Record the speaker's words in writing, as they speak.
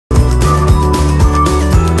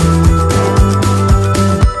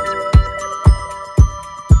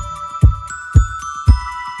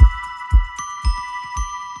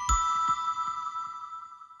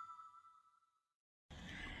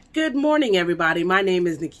Good morning, everybody. My name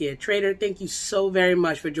is Nakia Trader. Thank you so very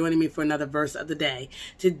much for joining me for another verse of the day.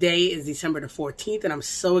 Today is December the 14th, and I'm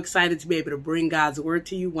so excited to be able to bring God's word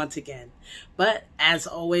to you once again. But as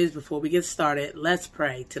always, before we get started, let's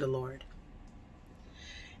pray to the Lord.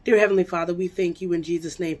 Dear Heavenly Father, we thank you in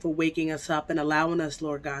Jesus' name for waking us up and allowing us,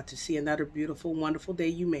 Lord God, to see another beautiful, wonderful day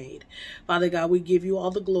you made. Father God, we give you all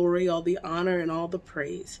the glory, all the honor, and all the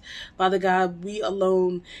praise. Father God, we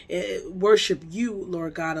alone worship you,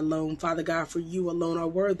 Lord God, alone. Father God, for you alone are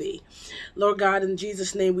worthy. Lord God, in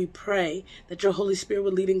Jesus' name we pray that your Holy Spirit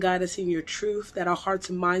will lead and guide us in your truth, that our hearts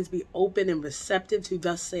and minds be open and receptive to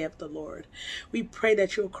thus saith the Lord. We pray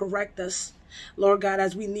that you'll correct us, Lord God,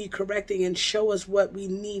 as we need correcting, and show us what we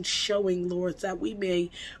need showing, Lord, that we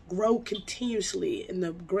may grow continuously in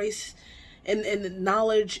the grace and the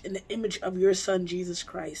knowledge and the image of your Son, Jesus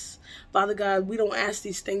Christ. Father God, we don't ask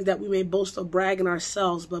these things that we may boast or brag in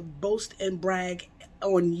ourselves, but boast and brag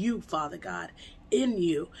on you, Father God, in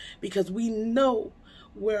you, because we know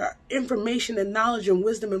where information and knowledge and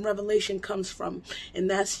wisdom and revelation comes from, and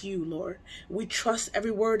that's you, Lord. We trust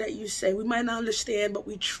every word that you say. We might not understand, but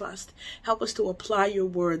we trust. Help us to apply your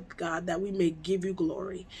word, God, that we may give you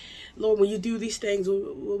glory. Lord, when you do these things,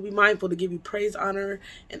 we'll be mindful to give you praise, honor,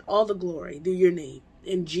 and all the glory. Do your name.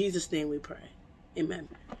 In Jesus' name we pray. Amen.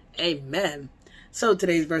 Amen. So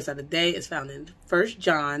today's verse of the day is found in 1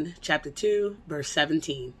 John chapter 2, verse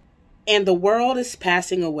 17. And the world is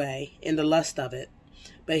passing away in the lust of it,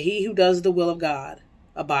 but he who does the will of God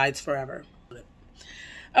abides forever.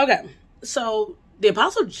 Okay, so the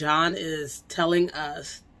Apostle John is telling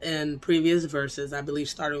us in previous verses, I believe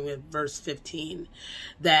starting with verse 15,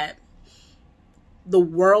 that the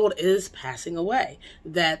world is passing away.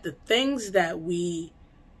 That the things that we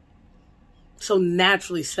so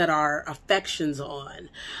naturally set our affections on,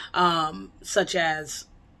 such as,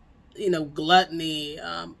 gluttony,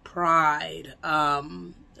 pride,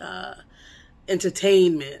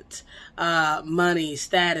 entertainment, money,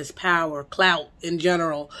 status, power, clout in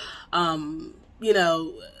general, all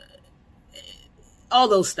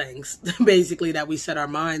those things basically that we set our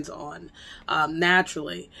minds on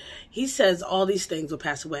naturally. He says all these things will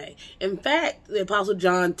pass away. In fact, the Apostle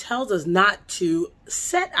John tells us not to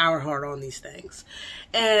set our heart on these things.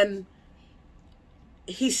 And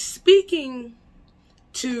he's speaking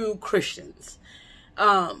to Christians.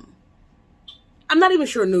 I'm not even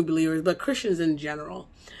sure new believers, but Christians in general,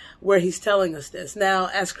 where he's telling us this. Now,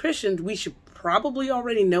 as Christians, we should probably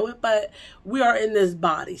already know it, but we are in this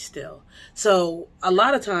body still. So a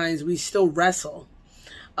lot of times we still wrestle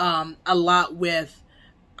a lot with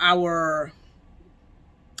our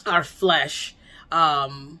flesh.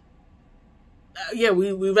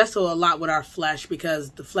 We wrestle a lot with our flesh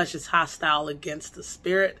because the flesh is hostile against the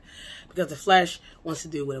spirit, because the flesh wants to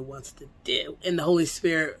do what it wants to do, and the Holy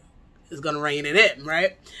Spirit is going to reign in it,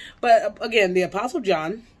 right? But again, the Apostle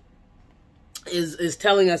John is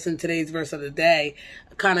telling us in today's verse of the day,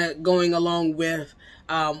 kind of going along with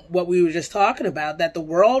what we were just talking about, that the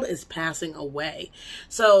world is passing away.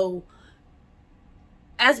 So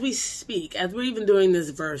as we speak, as we're even doing this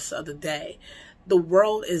verse of the day, the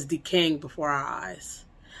world is decaying before our eyes.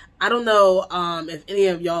 I don't know if any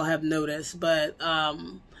of y'all have noticed, but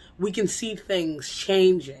we can see things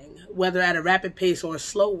changing, whether at a rapid pace or a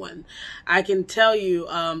slow one. I can tell you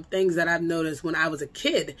things that I've noticed when I was a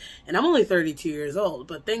kid, and I'm only 32 years old,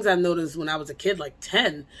 but things I've noticed when I was a kid, like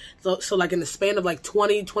 10. So like in the span of like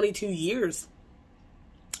 20, 22 years,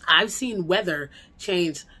 I've seen weather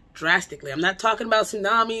change drastically. I'm not talking about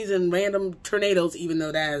tsunamis and random tornadoes, even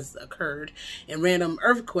though that has occurred, and random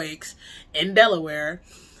earthquakes in Delaware.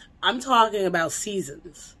 I'm talking about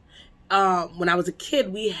seasons. When I was a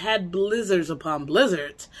kid, we had blizzards upon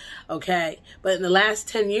blizzards, okay? But in the last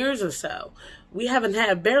 10 years or so, we haven't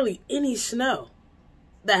had barely any snow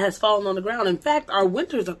that has fallen on the ground. In fact, our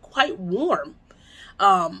winters are quite warm.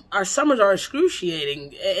 Our summers are excruciating.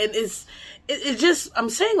 And it's just, I'm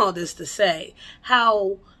saying all this to say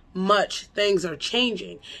how much things are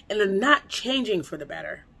changing, and they're not changing for the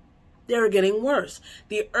better. They're getting worse.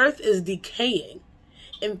 The earth is decaying.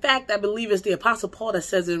 In fact, I believe it's the Apostle Paul that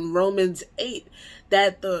says in Romans 8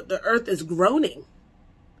 that the earth is groaning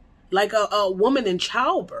like a woman in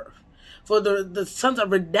childbirth for the sons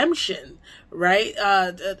of redemption, right?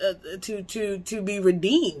 To be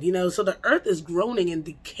redeemed, So the earth is groaning and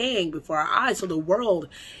decaying before our eyes. So the world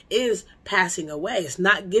is passing away. It's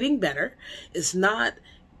not getting better. It's not,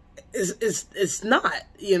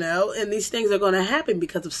 and these things are going to happen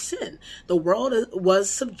because of sin. The world was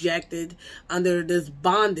subjected under this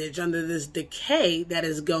bondage, under this decay that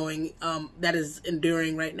is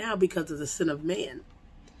enduring right now because of the sin of man.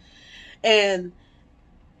 And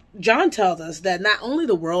John tells us that not only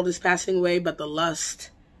the world is passing away, but the lust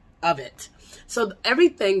of it. So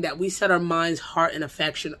everything that we set our minds, heart, and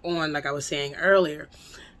affection on, like I was saying earlier,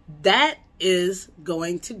 that is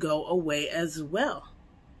going to go away as well.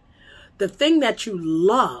 The thing that you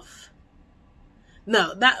love.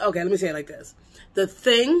 No, okay, let me say it like this. The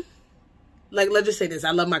thing, like, let's just say this.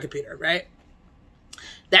 I love my computer, right?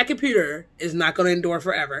 That computer is not going to endure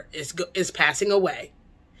forever. It's passing away.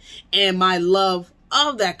 And my love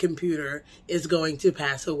of that computer is going to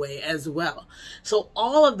pass away as well. So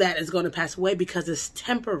all of that is going to pass away because it's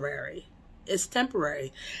temporary. It's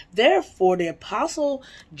temporary. Therefore, the Apostle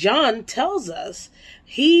John tells us,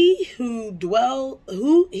 he who does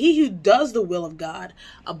the will of God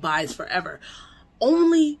abides forever.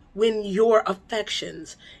 Only when your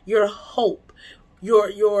affections, your hope,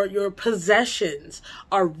 your possessions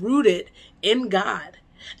are rooted in God,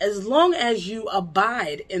 as long as you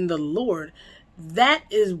abide in the Lord, that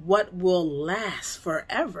is what will last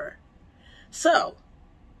forever. So,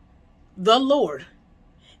 the Lord,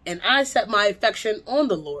 and I set my affection on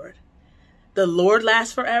the Lord. The Lord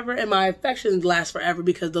lasts forever, and my affections last forever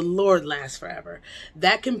because the Lord lasts forever.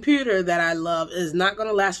 That computer that I love is not going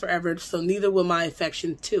to last forever, so neither will my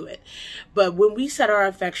affection to it. But when we set our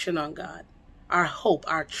affection on God, our hope,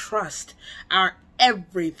 our trust, our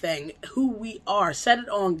everything, who we are, set it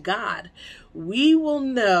on God, we will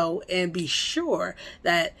know and be sure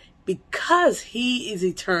that because he is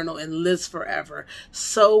eternal and lives forever,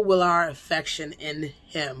 so will our affection in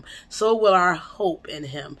him. So will our hope in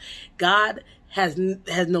him. God has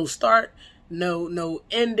no start, no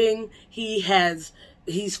ending.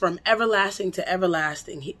 He's from everlasting to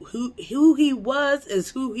everlasting. Who he was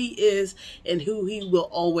is who he is and who he will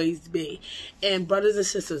always be. And brothers and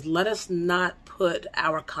sisters, let us not put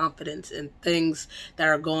our confidence in things that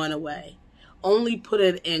are going away. Only put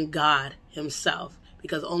it in God himself,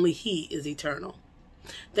 because only he is eternal.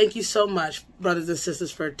 Thank you so much, brothers and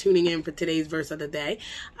sisters, for tuning in for today's verse of the day.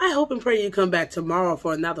 I hope and pray you come back tomorrow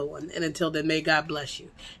for another one. And until then, may God bless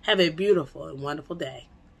you. Have a beautiful and wonderful day.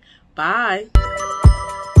 Bye.